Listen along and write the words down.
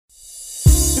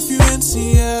in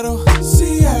Seattle,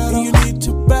 and you need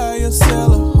to buy or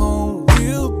sell a home,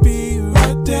 we'll be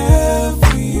right there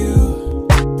for you.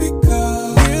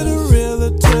 Because we're the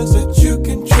realtors that you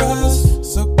can trust.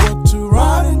 So go to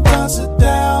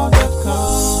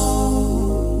ronandonsitdown.com.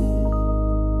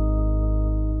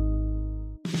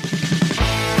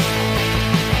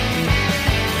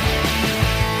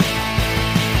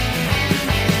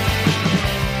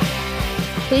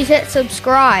 Please hit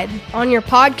subscribe on your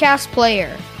podcast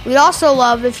player. We'd also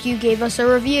love if you gave us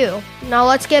a review. Now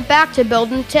let's get back to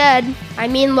Bill and Ted. I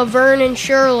mean Laverne and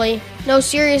Shirley. No,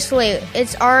 seriously,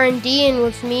 it's R&D, and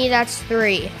with me, that's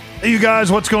 3. Hey, you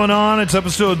guys, what's going on? It's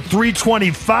episode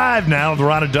 325 now of the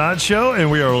Ron and Don Show,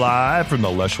 and we are live from the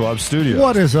Les Schwab studio.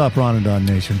 What is up, Ron and Don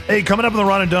Nation? Hey, coming up on the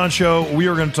Ron and Don Show, we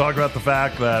are going to talk about the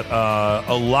fact that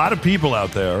a lot of people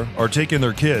out there are taking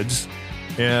their kids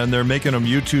and they're making them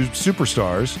YouTube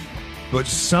superstars. But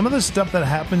some of the stuff that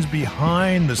happens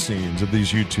behind the scenes of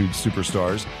these YouTube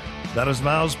superstars, that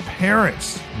involves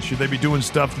parents. And should they be doing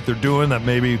stuff that they're doing that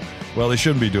maybe, well, they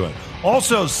shouldn't be doing?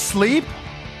 Also, sleep.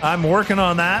 I'm working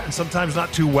on that, and sometimes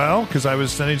not too well, because I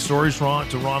was sending stories to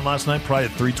Ron last night, probably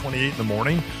at 3:28 in the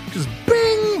morning. Just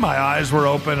bing, my eyes were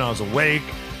open, and I was awake.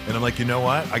 And I'm like, you know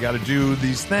what? I got to do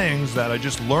these things that I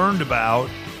just learned about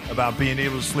being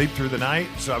able to sleep through the night.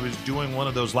 So I was doing one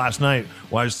of those last night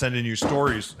while I was sending you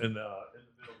stories.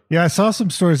 Yeah, I saw some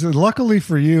stories. Luckily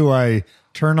for you, I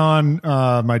turn on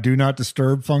my Do Not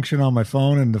Disturb function on my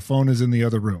phone, and the phone is in the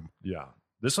other room. Yeah,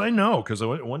 this I know, because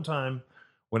one time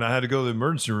when I had to go to the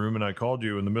emergency room and I called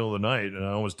you in the middle of the night and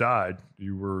I almost died,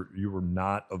 you were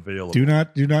not available. Do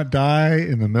not die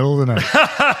in the middle of the night.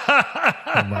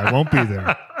 I won't be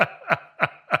there.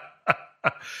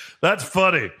 That's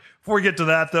funny. Before we get to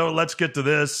that, though, let's get to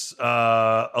this.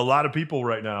 A lot of people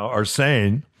right now are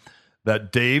saying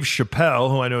that Dave Chappelle,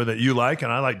 who I know that you like,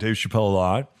 and I like Dave Chappelle a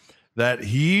lot, that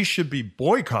he should be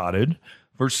boycotted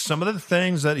for some of the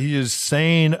things that he is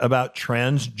saying about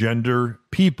transgender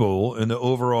people in the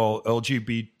overall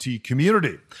LGBT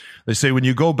community. They say when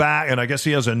you go back, and I guess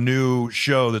he has a new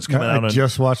show that's coming out. I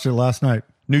just watched it last night.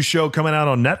 New show coming out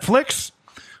on Netflix.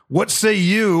 What say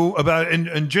you about,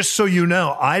 and just so you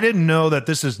know, I didn't know that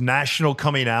this is National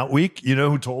Coming Out Week. You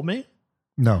know who told me?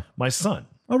 No. My son.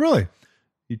 Oh, really?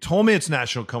 He told me it's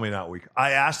National Coming Out Week.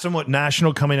 I asked him what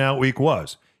National Coming Out Week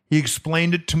was. He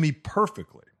explained it to me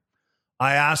perfectly.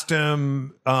 I asked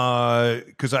him,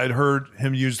 because I'd heard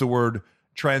him use the word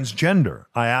transgender.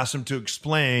 I asked him to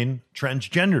explain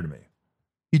transgender to me.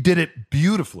 He did it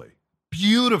beautifully.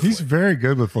 Beautifully. He's very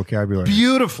good with vocabulary.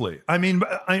 Beautifully. I mean,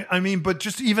 but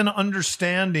just even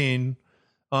understanding,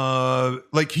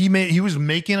 like he was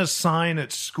making a sign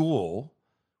at school,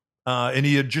 and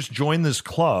he had just joined this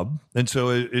club, and so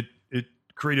it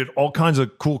created all kinds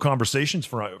of cool conversations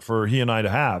for he and I to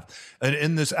have. And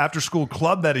in this after school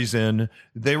club that he's in,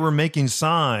 they were making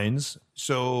signs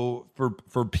so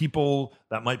for people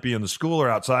that might be in the school or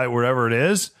outside, wherever it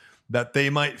is, that they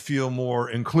might feel more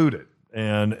included.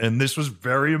 And this was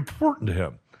very important to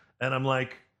him. And I'm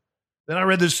like, then I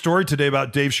read this story today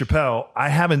about Dave Chappelle. I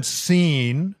haven't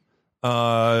seen this new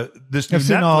I've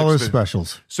seen Netflix all his thing.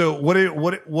 specials. So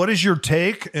what is your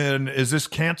take? And is this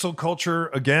cancel culture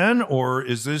again, or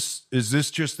is this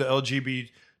just the LGBT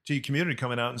community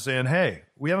coming out and saying, "Hey,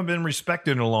 we haven't been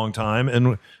respected in a long time,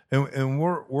 and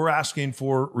we're asking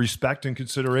for respect and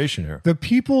consideration here." The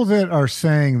people that are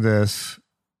saying this,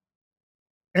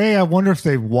 A, I wonder if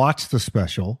they watched the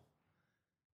special,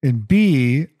 and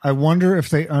B, I wonder if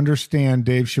they understand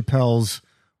Dave Chappelle's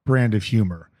brand of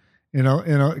humor. You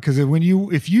know, because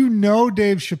if you know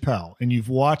Dave Chappelle and you've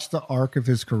watched the arc of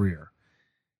his career,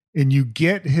 and you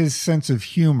get his sense of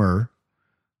humor,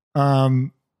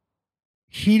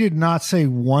 he did not say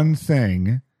one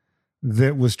thing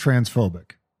that was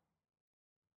transphobic.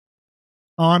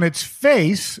 On its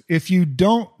face, if you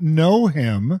don't know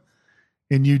him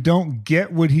and you don't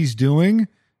get what he's doing,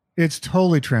 it's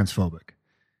totally transphobic.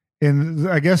 And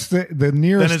I guess the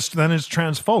nearest... Then it's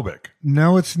transphobic.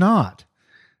 No, it's not.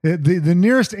 The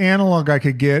nearest analog I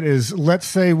could get is, let's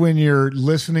say when you're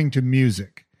listening to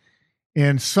music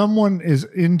and someone is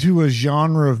into a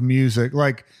genre of music,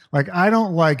 like I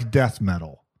don't like death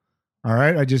metal. All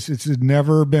right. It's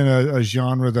never been a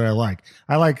genre that I like.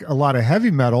 I like a lot of heavy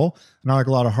metal and I like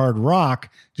a lot of hard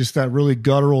rock, just that really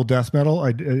guttural death metal.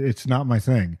 It's not my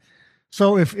thing.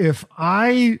 So if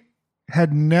I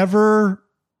had never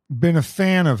been a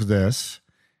fan of this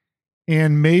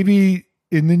and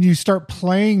then you start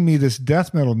playing me this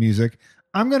death metal music,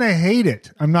 I'm going to hate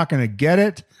it. I'm not going to get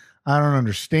it. I don't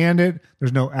understand it.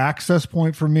 There's no access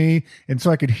point for me. And so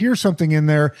I could hear something in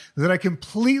there that I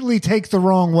completely take the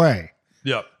wrong way.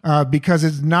 Yep. Because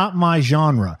it's not my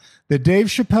genre. The Dave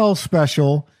Chappelle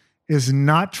special is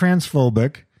not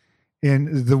transphobic,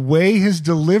 and the way his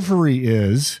delivery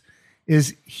is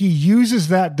he uses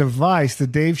that device, the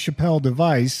Dave Chappelle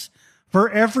device, for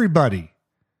everybody.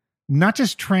 Not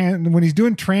just trans. When he's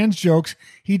doing trans jokes,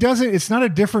 he doesn't. It's not a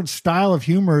different style of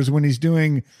humor as when he's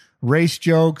doing race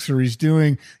jokes or he's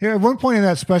doing. At one point in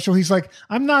that special, he's like,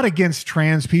 "I'm not against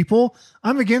trans people.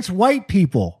 I'm against white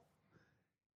people."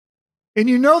 And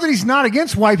you know that he's not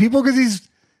against white people because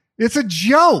it's a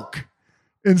joke.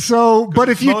 And so, but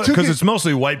if you took because it's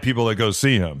mostly white people that go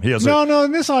see him. He has no,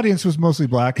 and this audience was mostly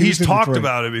black. He's talked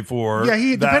about it before.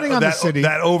 Yeah, depending on the city.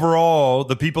 That overall,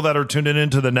 the people that are tuning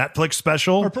into the Netflix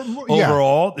special,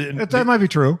 overall, that might be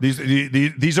true.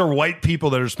 These are white people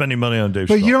that are spending money on Dave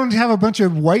Chappelle. But you don't have a bunch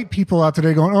of white people out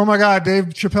today going, "Oh my God, Dave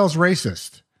Chappelle's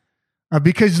racist,"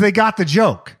 because they got the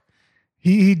joke.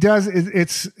 He does.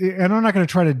 And I'm not going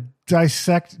to try to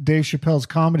dissect Dave Chappelle's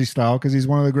comedy style because he's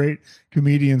one of the great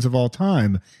comedians of all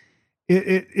time.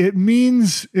 It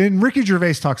means, and Ricky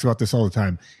Gervais talks about this all the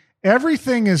time,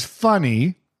 everything is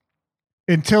funny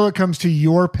until it comes to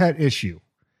your pet issue.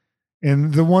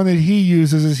 And the one that he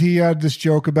uses is he had this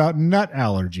joke about nut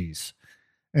allergies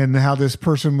and how this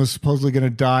person was supposedly going to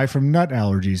die from nut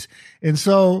allergies. And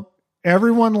so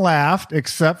everyone laughed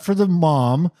except for the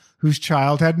mom whose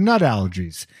child had nut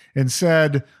allergies and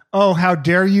said, "Oh, how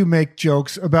dare you make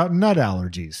jokes about nut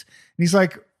allergies?" And he's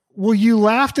like, "Well, you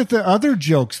laughed at the other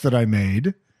jokes that I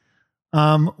made.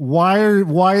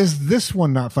 Why is this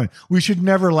one not funny? We should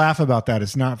never laugh about that.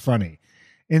 It's not funny."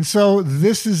 And so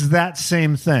this is that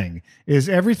same thing, is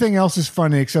everything else is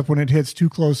funny except when it hits too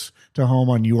close to home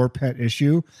on your pet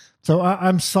issue. So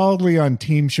I'm solidly on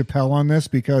Team Chappelle on this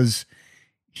because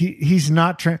he's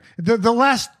not the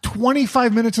last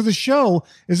 25 minutes of the show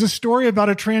is a story about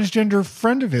a transgender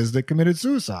friend of his that committed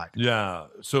suicide. Yeah.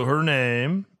 So her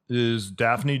name is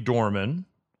Daphne Dorman.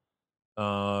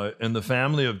 And the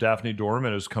family of Daphne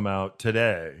Dorman has come out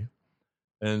today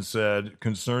and said,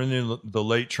 concerning the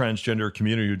late transgender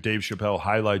community who Dave Chappelle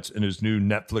highlights in his new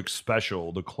Netflix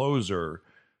special, The Closer,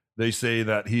 they say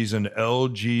that he's an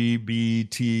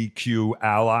LGBTQ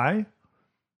ally,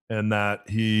 and that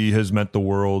he has meant the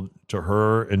world to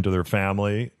her and to their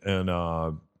family, and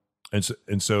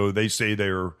so they say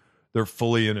they're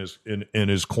fully in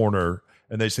his corner,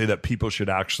 and they say that people should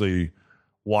actually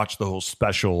watch the whole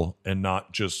special and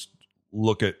not just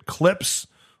look at clips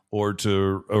or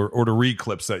to read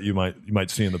clips that you might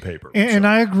see in the paper. And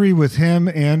I agree with him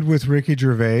and with Ricky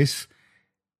Gervais.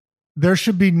 There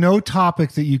should be no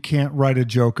topic that you can't write a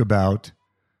joke about.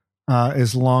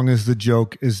 As long as the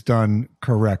joke is done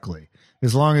correctly,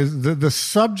 as long as the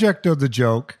subject of the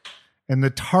joke and the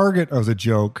target of the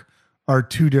joke are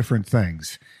two different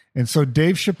things. And so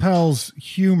Dave Chappelle's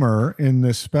humor in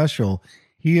this special,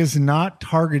 he is not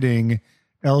targeting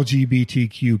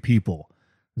LGBTQ people.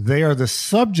 They are the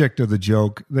subject of the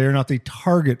joke. They are not the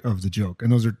target of the joke.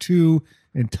 And those are two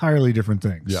entirely different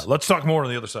things. Yeah. Let's talk more on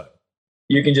the other side.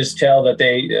 You can just tell that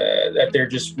they're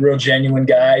just real genuine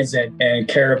guys and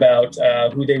care about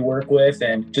who they work with,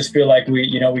 and just feel like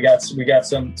we got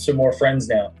some more friends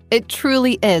now. It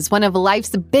truly is one of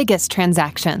life's biggest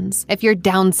transactions. If you're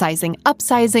downsizing,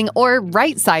 upsizing, or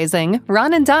right-sizing,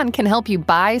 Ron and Don can help you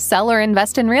buy, sell, or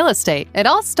invest in real estate. It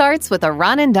all starts with a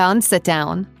Ron and Don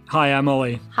sit-down. Hi, I'm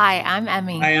Ollie. Hi, I'm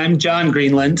Emmy. Hi, I'm John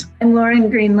Greenland. I'm Lauren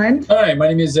Greenland. Hi, my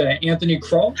name is Anthony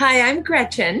Kroll. Hi, I'm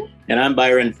Gretchen. And I'm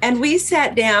Byron. And we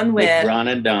sat down with Ron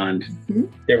and Don. Mm-hmm.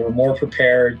 They were more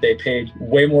prepared. They paid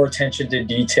way more attention to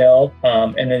detail.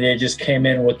 And then they just came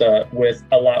in with a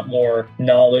lot more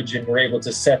knowledge, and were able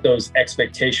to set those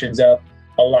expectations up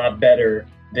a lot better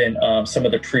than some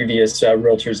of the previous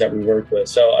realtors that we worked with.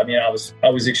 So, I mean, I was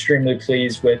extremely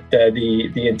pleased with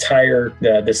the entire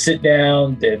sit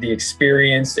down, the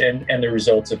experience, and the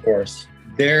results, of course.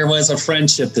 There was a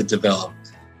friendship that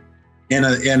developed, and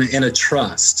a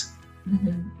trust.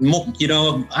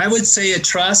 Mm-hmm. I would say a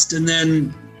trust, and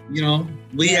then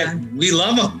we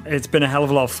love them. It's been a hell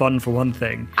of a lot of fun, for one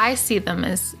thing. I see them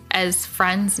as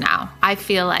friends now. I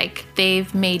feel like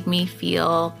they've made me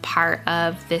feel part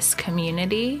of this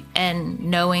community, and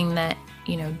knowing that,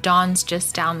 Dawn's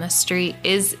just down the street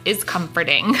is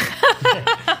comforting.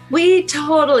 We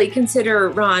totally consider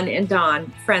Ron and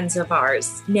Dawn friends of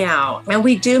ours now, and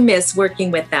we do miss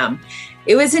working with them.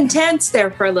 It was intense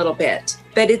there for a little bit,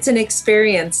 but it's an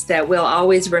experience that we'll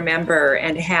always remember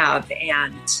and have,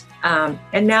 and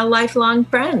now lifelong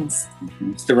friends.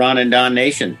 It's the Ron and Don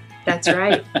Nation. That's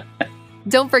right.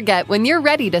 Don't forget, when you're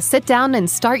ready to sit down and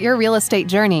start your real estate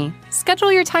journey,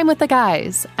 schedule your time with the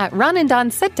guys at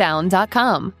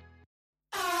ronanddonsitdown.com.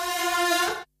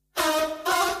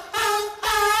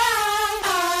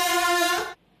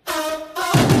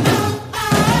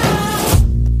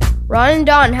 Ron and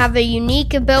Don have a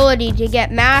unique ability to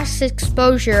get mass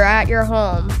exposure at your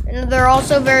home, and they're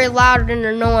also very loud and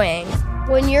annoying.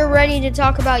 When you're ready to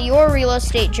talk about your real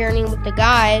estate journey with the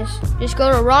guys, just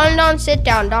go to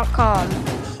ronanddonsitdown.com.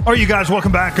 All right, you guys,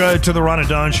 welcome back to the Ron and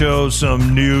Don Show.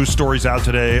 Some new stories out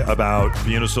today about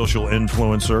being a social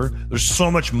influencer. There's so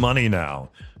much money now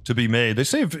to be made. They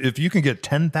say if you can get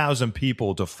 10,000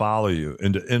 people to follow you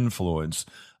and to influence,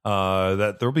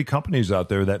 that there'll be companies out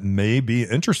there that may be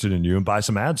interested in you and buy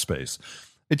some ad space.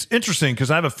 It's interesting because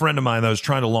I have a friend of mine that was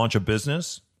trying to launch a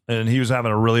business, and he was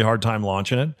having a really hard time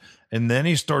launching it. And then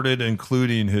he started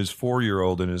including his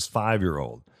 4-year-old and his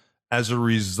 5-year-old. As a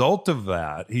result of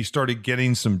that, he started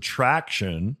getting some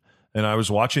traction, and I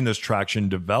was watching this traction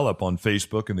develop on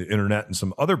Facebook and the internet and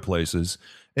some other places,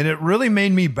 and it really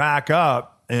made me back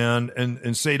up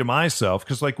and say to myself,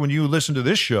 because like when you listen to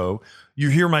this show, you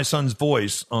hear my son's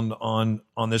voice on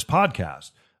this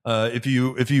podcast. If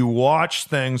you watch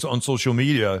things on social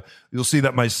media, you'll see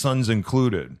that my son's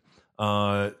included,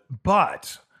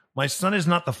 but my son is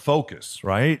not the focus,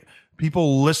 right?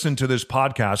 People listen to this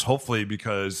podcast hopefully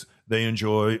because they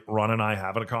enjoy Ron and I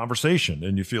having a conversation,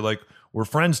 and you feel like we're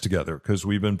friends together because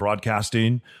we've been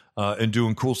broadcasting and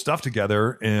doing cool stuff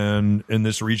together in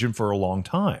this region for a long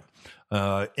time.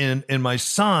 And my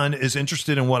son is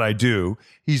interested in what I do.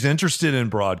 He's interested in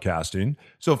broadcasting.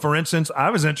 So for instance, I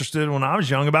was interested when I was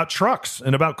young about trucks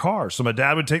and about cars. So my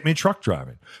dad would take me truck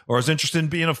driving, or I was interested in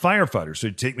being a firefighter. So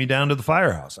he'd take me down to the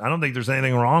firehouse. I don't think there's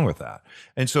anything wrong with that.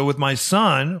 And so with my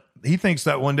son, he thinks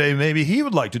that one day maybe he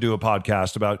would like to do a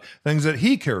podcast about things that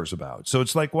he cares about. So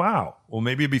it's like, wow, well,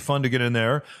 maybe it'd be fun to get in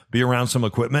there, be around some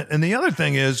equipment. And the other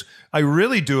thing is, I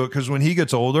really do it because when he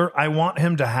gets older, I want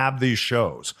him to have these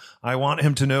shows. I want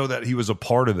him to know that he was a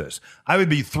part of this. I would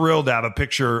be thrilled to have a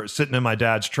picture sitting in my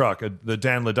dad's truck, the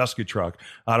Dan Ledusky truck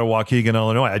out of Waukegan,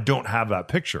 Illinois. I don't have that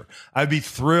picture. I'd be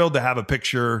thrilled to have a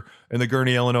picture in the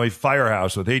Gurnee, Illinois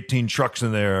firehouse with 18 trucks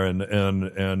in there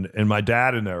and my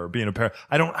dad in there being a pair.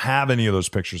 I don't have any of those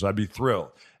pictures. I'd be thrilled.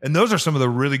 And those are some of the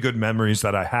really good memories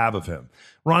that I have of him.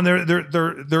 Ron,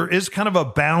 there is kind of a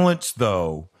balance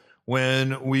though,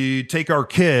 when we take our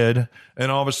kid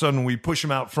and all of a sudden we push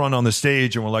him out front on the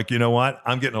stage and we're like, you know what?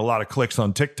 I'm getting a lot of clicks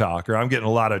on TikTok, or I'm getting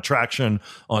a lot of traction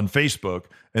on Facebook,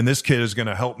 and this kid is going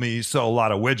to help me sell a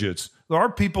lot of widgets. There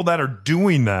are people that are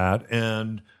doing that,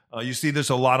 and you see this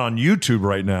a lot on YouTube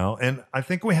right now. And I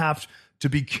think we have to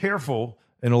be careful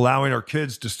in allowing our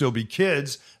kids to still be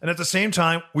kids. And at the same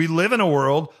time, we live in a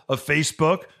world of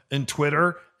Facebook and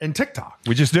Twitter and TikTok.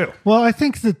 We just do. Well, I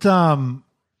think that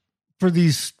for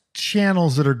these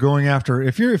channels that are going after,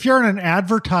 if you're on an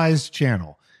advertised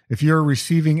channel, if you're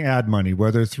receiving ad money,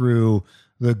 whether through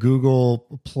the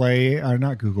Google Play,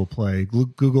 not Google Play,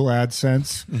 Google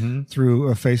AdSense, through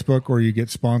a Facebook, or you get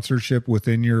sponsorship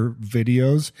within your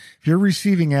videos, if you're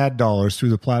receiving ad dollars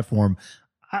through the platform,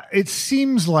 it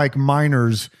seems like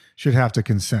minors should have to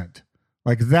consent.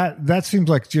 Like that seems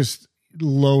like just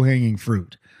low hanging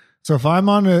fruit. So if I'm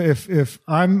on if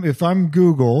I'm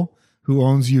Google, who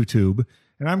owns YouTube,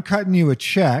 and I'm cutting you a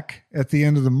check at the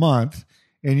end of the month,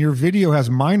 and your video has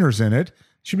minors in it,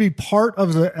 should be part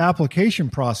of the application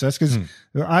process, because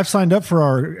I've signed up for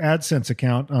our AdSense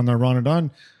account on the Ron and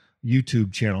Don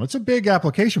YouTube channel. It's a big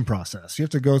application process. You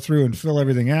have to go through and fill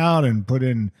everything out and put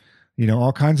in,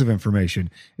 all kinds of information.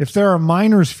 If there are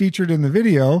minors featured in the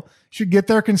video, you should get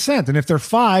their consent. And if they're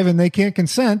 5 and they can't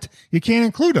consent, you can't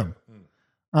include them.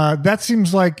 That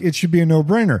seems like it should be a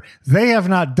no-brainer. They have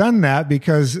not done that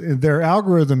because their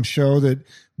algorithms show that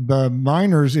the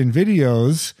minors in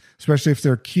videos, especially if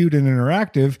they're cute and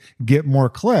interactive, get more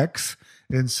clicks.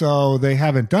 And so they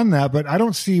haven't done that. But I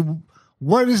don't see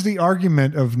what is the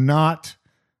argument of not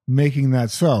making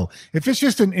that so. If it's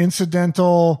just an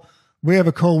incidental, we have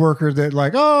a coworker that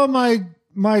like, oh,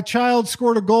 my child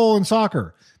scored a goal in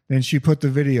soccer, and she put the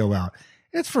video out.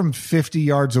 It's from 50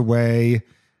 yards away.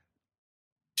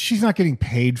 She's not getting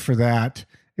paid for that.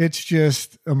 It's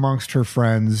just amongst her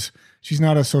friends. She's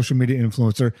not a social media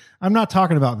influencer. I'm not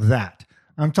talking about that.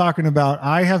 I'm talking about,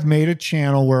 I have made a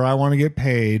channel where I want to get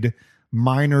paid.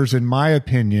 Minors, in my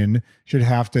opinion, should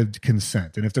have to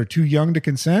consent. And if they're too young to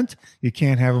consent, you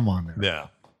can't have them on there. Yeah.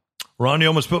 Ron, you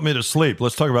almost put me to sleep.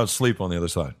 Let's talk about sleep on the other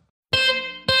side.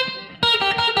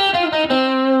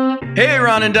 Hey,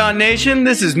 Ron and Don Nation,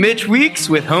 this is Mitch Weeks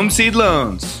with Homeseed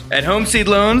Loans. At Homeseed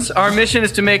Loans, our mission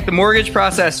is to make the mortgage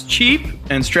process cheap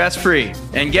and stress-free.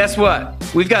 And guess what?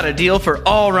 we've got a deal for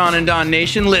all Ron and Don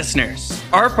Nation listeners.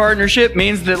 Our partnership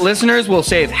means that listeners will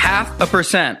save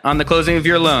 0.5% on the closing of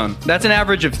your loan. That's an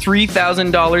average of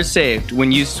 $3,000 saved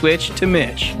when you switch to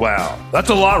Mitch. Wow. That's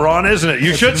a lot, Ron, isn't it?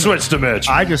 You should switch to Mitch.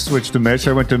 I just switched to Mitch.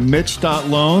 I went to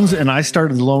Mitch.loans and I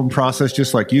started the loan process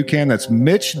just like you can. That's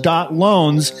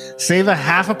Mitch.loans. Save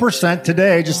 0.5%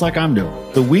 today, just like I'm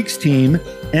doing. The Weeks team,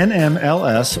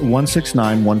 NMLS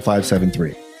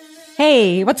 1691573.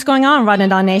 Hey, what's going on, Ron and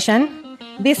Don Nation?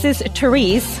 This is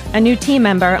Therese, a new team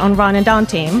member on Ron and Don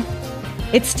team.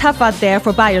 It's tough out there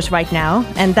for buyers right now,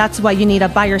 and that's why you need a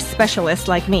buyer specialist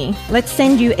like me. Let's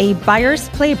send you a buyer's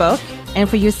playbook, and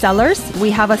for you sellers,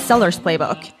 we have a seller's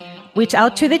playbook. Reach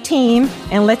out to the team,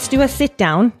 and let's do a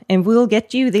sit-down, and we'll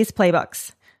get you these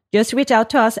playbooks. Just reach out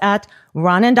to us at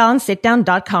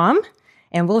ronanddonsitdown.com,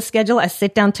 and we'll schedule a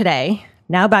sit-down today.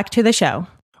 Now back to the show.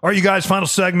 All right, you guys, final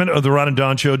segment of the Ron and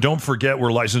Don Show. Don't forget,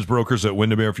 we're licensed brokers at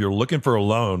Windermere. If you're looking for a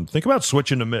loan, think about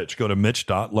switching to Mitch. Go to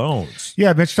Mitch.loans.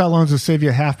 Yeah, Mitch.loans will save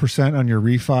you 0.5% on your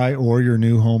refi or your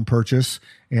new home purchase.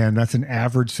 And that's an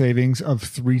average savings of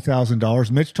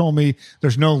 $3,000. Mitch told me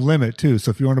there's no limit, too.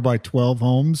 So if you want to buy 12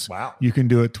 homes, you can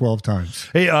do it 12 times.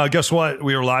 Hey, guess what?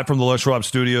 We are live from the Les Schwab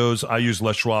studios. I used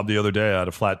Les Schwab the other day. I had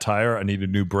a flat tire. I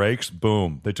needed new brakes.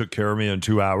 Boom. They took care of me in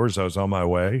 2 hours. I was on my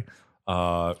way.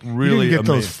 Really you didn't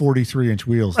get those 43-inch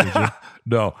wheels, did you?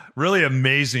 No, really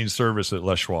amazing service at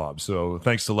Les Schwab. So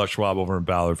thanks to Les Schwab over in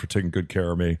Ballard for taking good care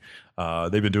of me.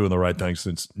 They've been doing the right thing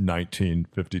since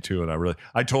 1952, and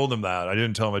I told them that. I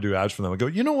didn't tell them I do ads for them. I go,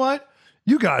 you know what?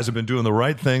 You guys have been doing the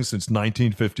right thing since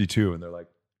 1952, and they're like,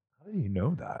 how do you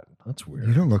know that? That's weird.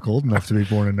 You don't look old enough to be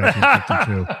born in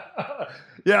 1952.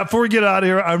 Yeah, before we get out of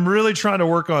here, I'm really trying to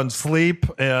work on sleep,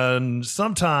 and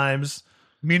sometimes.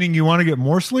 Meaning you want to get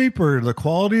more sleep or the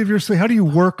quality of your sleep? How do you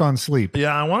work on sleep?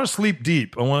 Yeah, I want to sleep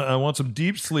deep. I want some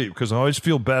deep sleep because I always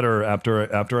feel better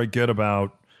after I get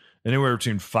about anywhere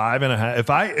between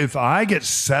 5.5. If I get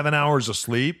 7 hours of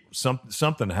sleep,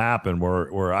 something happened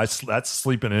where that's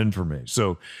sleeping in for me.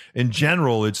 So in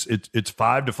general, it's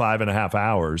 5 to 5.5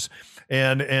 hours.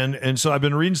 And so I've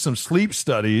been reading some sleep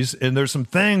studies, and there's some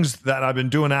things that I've been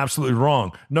doing absolutely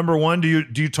wrong. Number one, do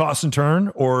you toss and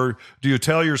turn, or do you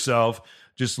tell yourself,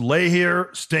 just lay here,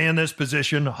 stay in this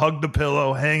position, hug the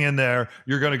pillow, hang in there,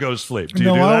 you're going to go to sleep? Do you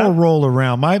do that? I will roll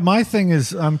around. My thing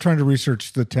is I'm trying to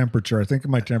research the temperature. I think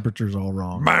my temperature is all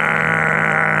wrong.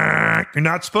 You're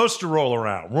not supposed to roll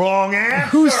around. Wrong answer.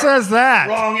 Who says that?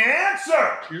 Wrong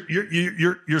answer.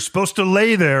 You're supposed to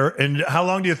lay there. And how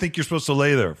long do you think you're supposed to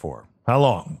lay there for? How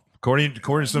long? According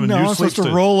to some new I'm supposed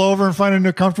to roll over and find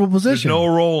a comfortable position. There's no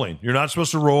rolling. You're not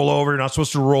supposed to roll over. You're not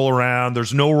supposed to roll around.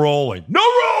 There's no rolling. No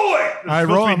rolling. I'm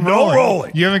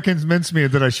rolling. You haven't convinced me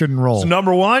that I shouldn't roll. So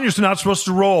number one, you're not supposed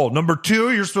to roll. Number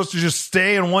two, you're supposed to just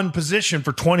stay in one position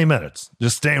for 20 minutes.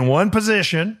 Just stay in one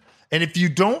position. And if you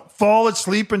don't fall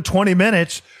asleep in 20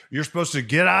 minutes, you're supposed to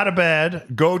get out of bed,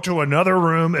 go to another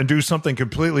room, and do something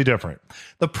completely different.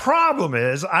 The problem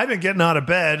is I've been getting out of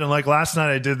bed, and like last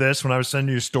night I did this when I was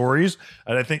sending you stories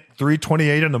at I think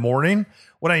 3:28 in the morning.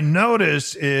 What I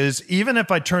notice is even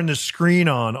if I turn the screen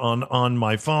on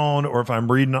my phone, or if I'm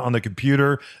reading on the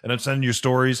computer and I'm sending you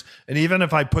stories, and even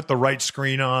if I put the right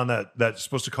screen on that's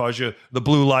supposed to cause you the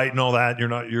blue light and all that,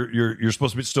 you're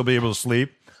supposed to still be able to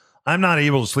sleep. I'm not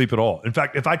able to sleep at all. In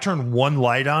fact, if I turn one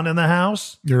light on in the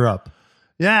house, you're up.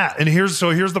 Yeah, and here's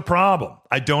the problem.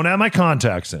 I don't have my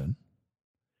contacts in.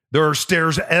 There are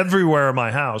stairs everywhere in my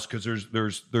house because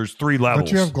there's 3 levels.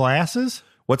 Don't you have glasses?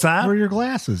 What's that? Where are your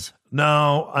glasses?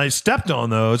 No, I stepped on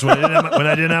those when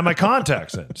I didn't have my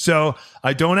contacts in. So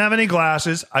I don't have any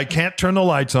glasses. I can't turn the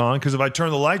lights on because if I turn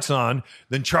the lights on,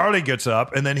 then Charlie gets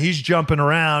up and then he's jumping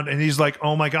around and he's like,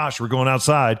 oh my gosh, we're going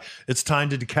outside. It's time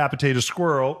to decapitate a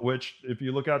squirrel, which if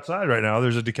you look outside right now,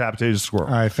 there's a decapitated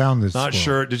squirrel. I found this Not squirrel.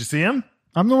 sure. Did you see him?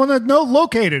 I'm the one that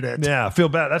located it. Yeah, I feel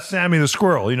bad. That's Sammy the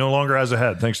squirrel. He no longer has a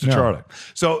head, thanks to Charlie.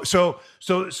 So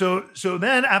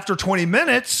then after 20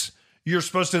 minutes, you're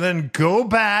supposed to then go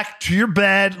back to your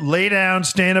bed, lay down,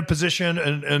 stay in a position,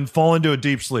 and fall into a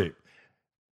deep sleep.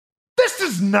 This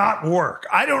does not work.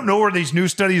 I don't know where these new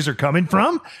studies are coming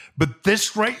from, but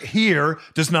this right here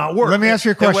does not work. Let me ask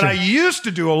you a question. And what I used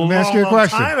to do a long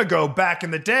time ago back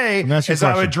in the day is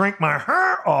I would drink my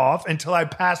hair off until I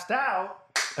passed out,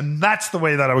 and that's the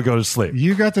way that I would go to sleep.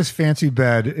 You got this fancy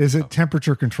bed. Is it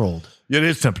temperature controlled? It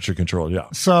is temperature controlled, yeah.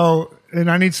 So, and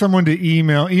I need someone to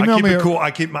email me. It cool.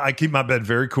 I keep my bed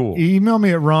very cool. Email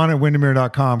me at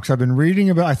ron@windermere.com because I've been reading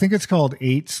about, I think it's called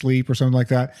 8 Sleep or something like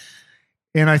that.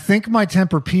 And I think my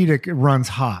Tempur-Pedic runs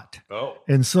hot. Oh.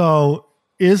 And so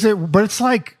but it's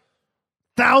like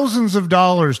thousands of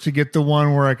dollars to get the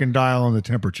one where I can dial on the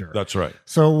temperature. That's right.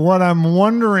 So what I'm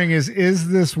wondering is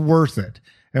this worth it?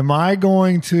 Am I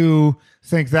going to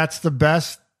think that's the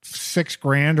best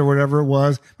 $6,000 or whatever it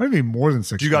was? Might be more than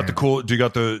 $6,000. Do you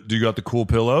got the cool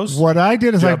pillows? What I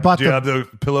did is I bought do you have the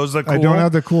pillows that cool? I don't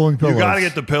have the cooling pillows. You got to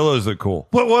get the pillows that cool.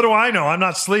 What do I know? I'm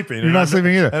not sleeping. You're not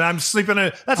sleeping either. And I'm sleeping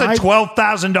in that's a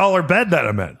 $12,000 bed that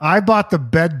I'm in. I bought the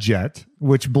Bed Jet,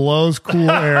 which blows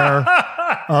cool air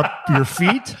up your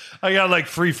feet. I got like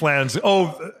free flans.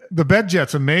 Oh, the Bed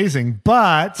Jet's amazing,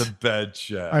 but the Bed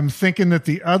Jet. I'm thinking that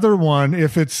the other one,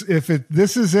 this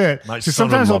is it. My son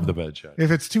would love the Bed Jet.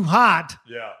 If it's too hot,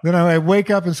 yeah, then I wake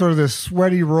up in sort of this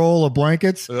sweaty roll of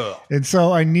blankets. Ugh. And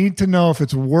so I need to know if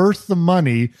it's worth the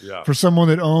money for someone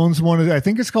that owns one of the, I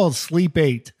think it's called Sleep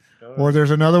 8. Or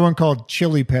there's another one called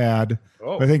Chili Pad.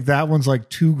 Oh. I think that one's like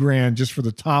 $2,000 just for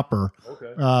the topper.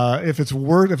 Okay. If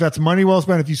that's money well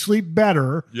spent, if you sleep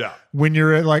better, when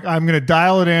you're at like, I'm going to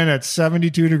dial it in at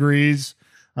 72 degrees.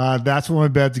 That's what my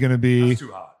bed's going to be. That's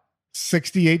too hot.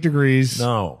 68 degrees.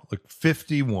 No, like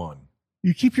 51.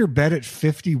 You keep your bed at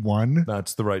 51?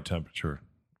 That's the right temperature.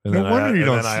 And no wonder you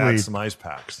don't sleep. I add some ice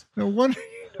packs. No wonder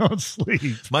you don't sleep.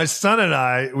 My son and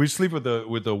I, we sleep with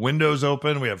the windows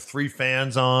open. We have 3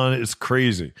 fans on. It's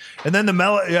crazy. And then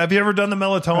have you ever done the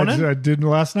melatonin? I did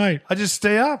last night. I just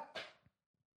stay up.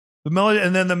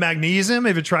 And then the magnesium.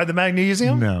 Have you tried the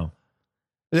magnesium? No.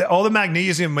 All the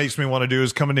magnesium makes me want to do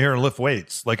is come in here and lift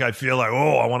weights. Like I feel like,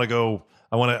 I want to go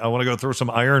throw some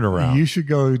iron around. You should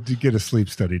go to get a sleep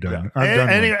study done. Yeah. I've done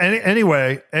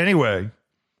one. Anyway.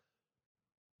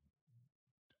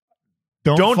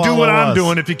 Don't do what I'm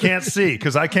doing if you can't see,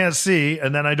 because I can't see,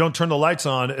 and then I don't turn the lights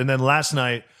on. And then last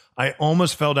night, I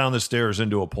almost fell down the stairs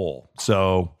into a pole.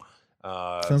 So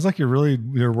sounds like your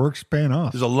work's paying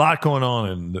off. There's a lot going on,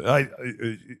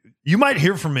 and you might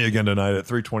hear from me again tonight at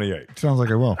 3:28. Sounds like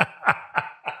I will.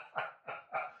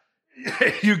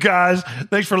 You guys,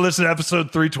 thanks for listening to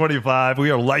episode 325. We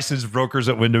are licensed brokers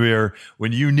at Windermere.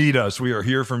 When you need us, we are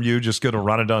here from you. Just go to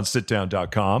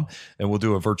ronandonsitdown.com, and we'll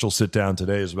do a virtual sit down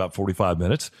today. It's about 45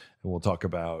 minutes, and we'll talk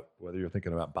about whether you're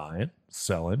thinking about buying,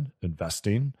 selling,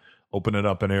 investing, opening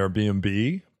up an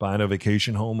Airbnb, buying a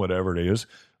vacation home, whatever it is.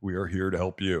 We are here to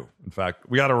help you. In fact,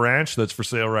 we got a ranch that's for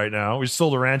sale right now. We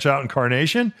sold a ranch out in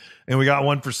Carnation, and we got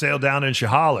one for sale down in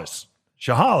Chehalis.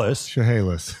 Chehalis.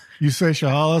 You say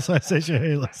Chehalis, I say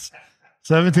Chehalis.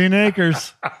 17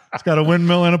 acres. It's got a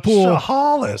windmill and a pool.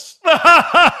 Chehalis.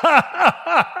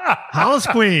 Hollis,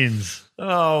 Queens.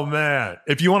 Oh, man.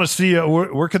 If you want to see it,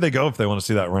 where could they go if they want to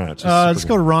see that ranch? Just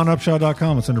go to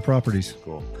ronupshaw.com. It's under properties.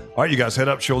 Cool. All right, you guys, head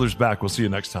up, shoulders back. We'll see you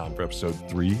next time for episode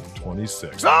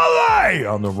 326. All right,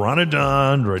 on the Ron and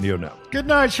Don Radio Network. Good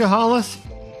night, Chehalis.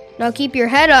 Now keep your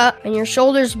head up and your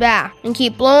shoulders back and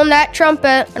keep blowing that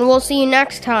trumpet, and we'll see you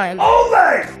next time.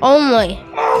 Only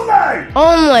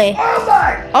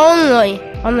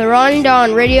on the Ron and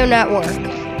Don Radio Network.